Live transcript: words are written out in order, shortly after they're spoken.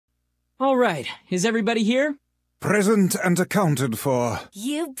Alright, is everybody here? Present and accounted for.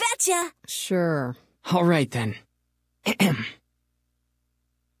 You betcha! Sure. Alright then.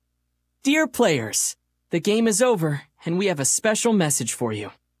 Dear players, the game is over, and we have a special message for you.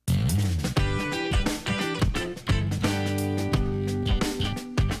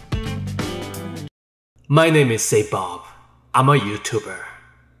 My name is Say Bob. I'm a YouTuber.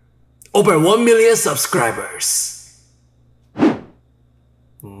 Over 1 million subscribers.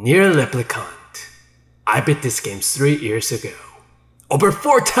 Nier Replicant. I beat this game 3 years ago. Over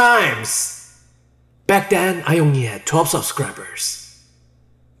 4 times! Back then, I only had 12 subscribers.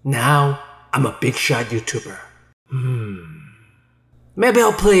 Now, I'm a big shot YouTuber. Maybe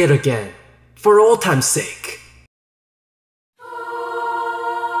I'll play it again, for old time's sake.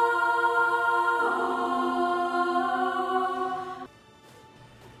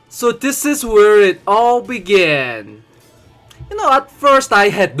 So this is where it all began. At first I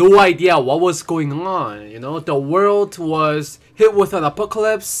had no idea what was going on. The world was hit with an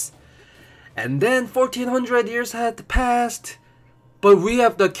apocalypse. And then 1400 years had passed. But we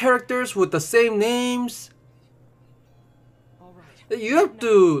have the characters with the same names. You have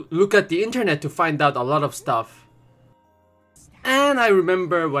to look at the internet to find out a lot of stuff. And I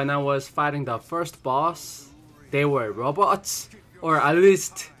remember when I was fighting the first boss, they were robots. Or at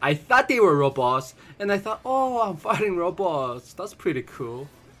least, I thought they were robots, and I thought, oh, I'm fighting robots. That's pretty cool.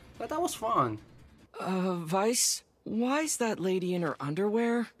 But that was fun. Vice? Why is that lady in her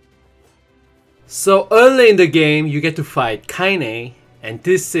underwear? So early in the game, you get to fight Kaine, and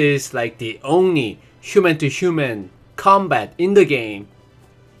this is like the only human-to-human combat in the game.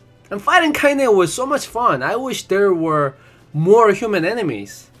 And fighting Kaine was so much fun. I wish there were more human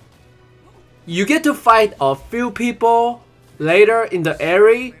enemies. You get to fight a few people later in the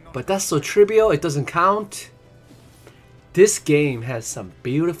area, but that's so trivial, it doesn't count. This game has some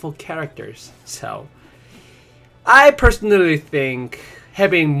beautiful characters, so I personally think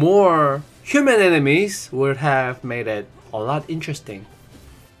having more human enemies would have made it a lot interesting.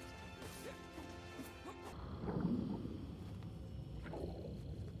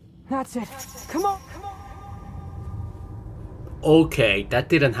 That's it. Come on! Okay, that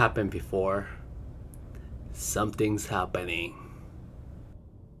didn't happen before. Something's happening.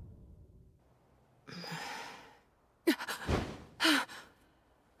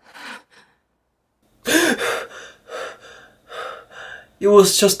 It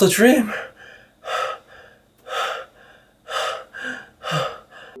was just a dream.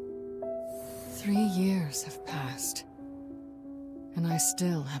 Three years have passed, and I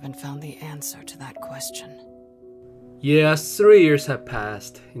still haven't found the answer to that question. Yeah, 3 years have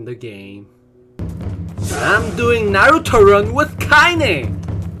passed in the game. I'm doing Naruto run with Kaine!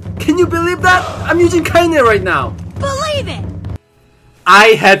 Can you believe that? I'm using Kaine right now! Believe it!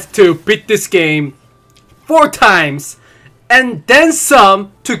 I had to beat this game 4 times and then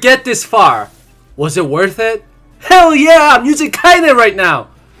some to get this far. Was it worth it? Hell yeah, I'm using Kaine right now!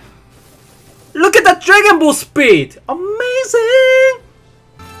 Look at that Dragon Ball speed! Amazing!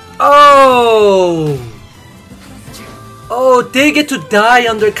 Oh, they get to die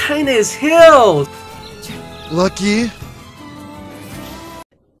under Kaine's heels! Lucky.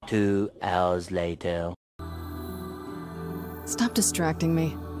 2 hours later. Stop distracting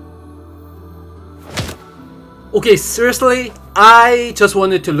me. Okay, seriously, I just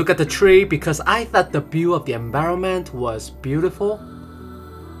wanted to look at the tree because I thought the view of the environment was beautiful.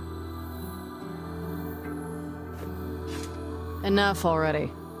 Enough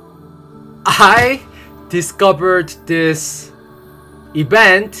already. I discovered this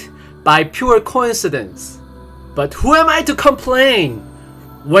event by pure coincidence. But who am I to complain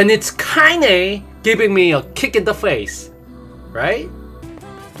when it's Kaine giving me a kick in the face, right?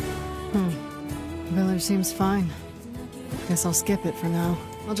 Village seems fine. Guess I'll skip it for now.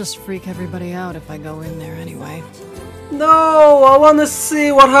 I'll just freak everybody out if I go in there anyway. No, I want to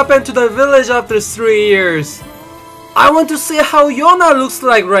see what happened to the village after 3 years. I want to see how Yona looks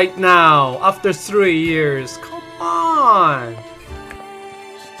like right now after 3 years. Come on.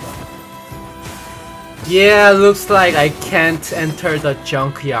 Yeah, looks like I can't enter the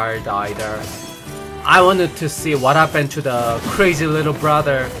junkyard either. I wanted to see what happened to the crazy little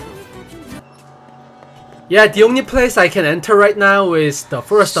brother. Yeah, the only place I can enter right now is the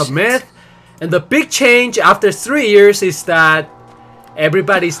Forest of Myth. And the big change after 3 years is that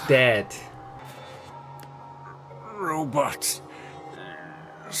everybody's dead. Robots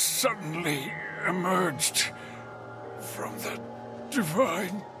suddenly emerged from the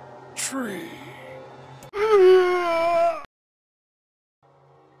divine tree.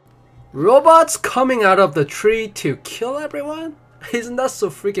 Robots coming out of the tree to kill everyone? Isn't that so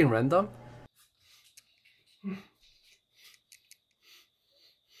freaking random?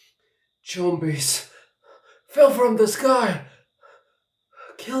 Zombies fell from the sky,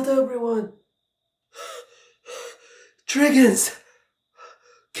 killed everyone. Dragons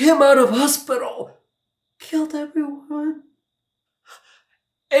came out of hospital, killed everyone.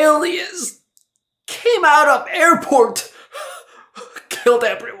 Aliens came out of airport, killed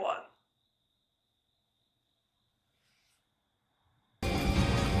everyone. We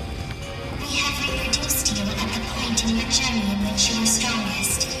have reproduced you at the point in your journey in which you are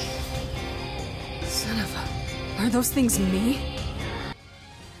strongest. Son of a... Are those things me?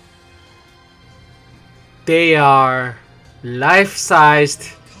 They are life-sized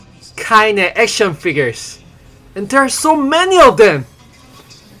Kaine action figures. And there are so many of them!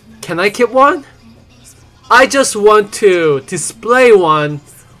 Can I keep one? I just want to display one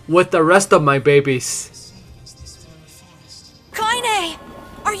with the rest of my babies. Kaine!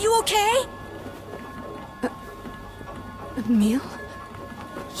 Are you okay? A meal?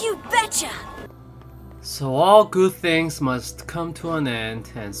 You betcha! So all good things must come to an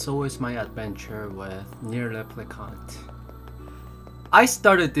end, and so is my adventure with Nier Replicant. I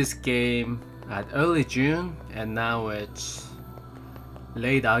started this game at early June, and now it's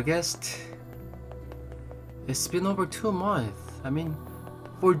late August. It's been over 2 months. I mean,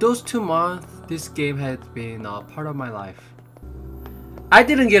 for those 2 months, this game had been a part of my life. I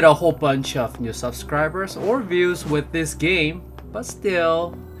didn't get a whole bunch of new subscribers or views with this game, but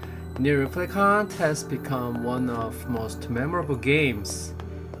still, Nier Replicant has become one of most memorable games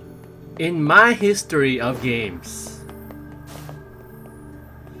in my history of games.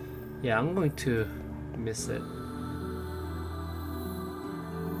 Yeah, I'm going to miss it.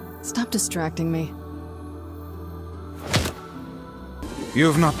 Stop distracting me.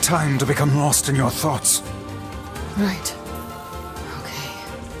 You've not time to become lost in your thoughts. Right. Okay.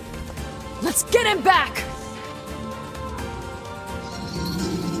 Let's get him back!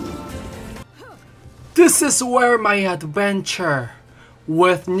 This is where my adventure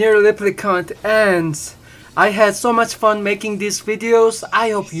with Nier Replicant ends. I had so much fun making these videos.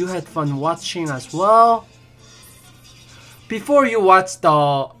 I hope you had fun watching as well. Before you watch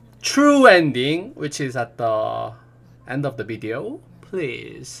the true ending, which is at the end of the video,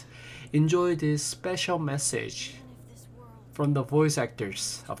 please enjoy this special message from the voice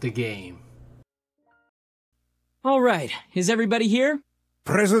actors of the game. Alright, is everybody here?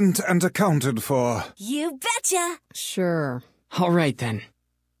 Present and accounted for. You betcha! Sure. Alright then.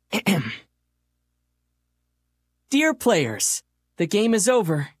 Dear players, the game is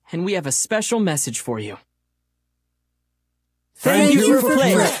over, and we have a special message for you. Thank you for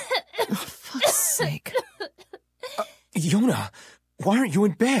playing. Oh, fuck's sake. Yona, why aren't you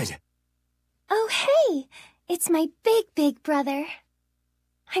in bed? Oh, hey! It's my big brother.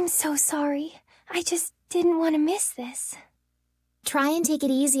 I'm so sorry. I just didn't want to miss this. Try and take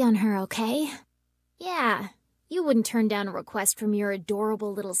it easy on her, okay? Yeah, you wouldn't turn down a request from your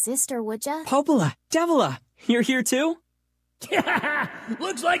adorable little sister, would ya? Popola, Devila, you're here too?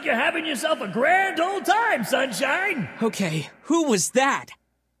 Looks like you're having yourself a grand old time, sunshine! Okay, who was that?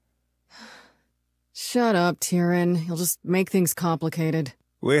 Shut up, Tyrion. You'll just make things complicated.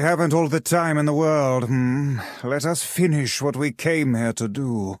 We haven't all the time in the world, Let us finish what we came here to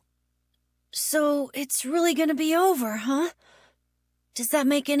do. So, it's really gonna be over, huh? Does that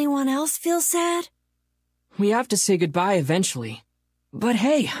make anyone else feel sad? We have to say goodbye eventually. But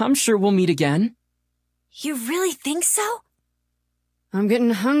hey, I'm sure we'll meet again. You really think so? I'm getting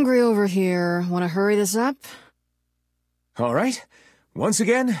hungry over here. Want to hurry this up? All right, once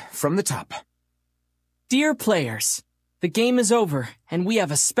again, from the top. Dear players, the game is over, and we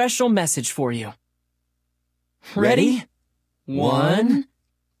have a special message for you. Ready? 1,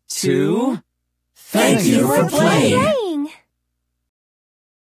 2... Thank you for playing!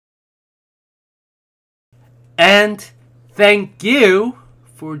 And thank you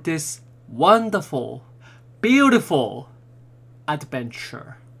for this wonderful, beautiful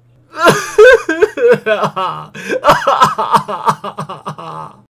adventure.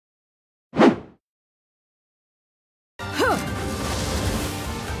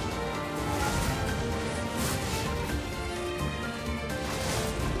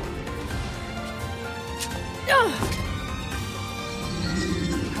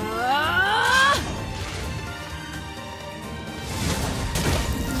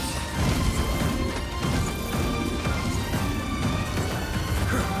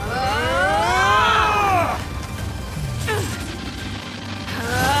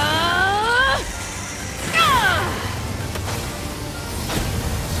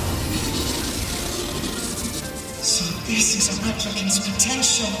 So this is a replicant.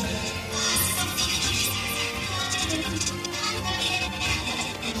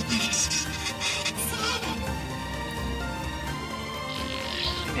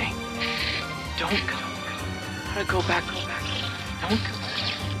 Hey, don't go. Gotta go back. Don't go.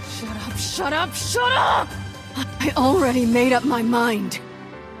 Shut up, shut up, shut up! I already made up my mind.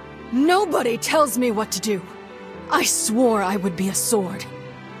 Nobody tells me what to do. I swore I would be a sword.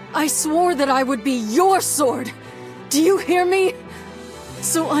 I swore that I would be your sword. Do you hear me?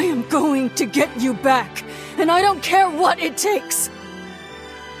 So I am going to get you back, and I don't care what it takes.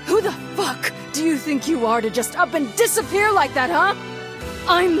 Who the fuck do you think you are to just up and disappear like that, huh?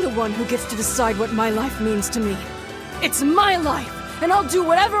 I'm the one who gets to decide what my life means to me. It's my life, and I'll do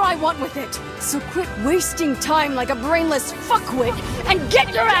whatever I want with it. So quit wasting time like a brainless fuckwit and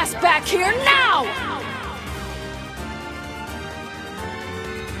get your ass back here now!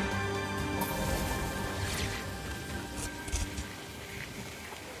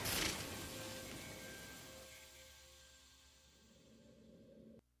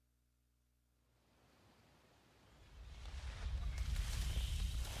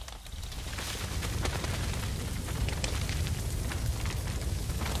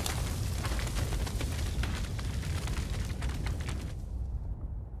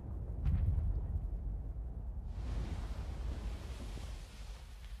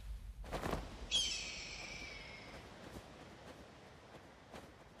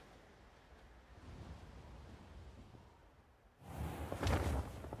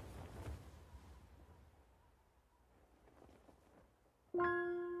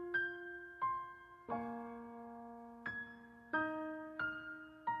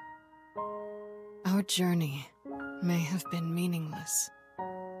 Our journey may have been meaningless.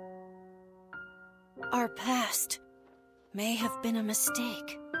 Our past may have been a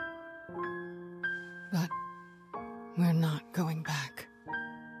mistake. But we're not going back.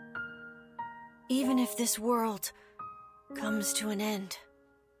 Even if this world comes to an end.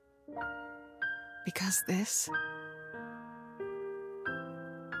 Because this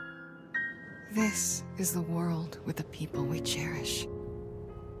is the world with the people we cherish.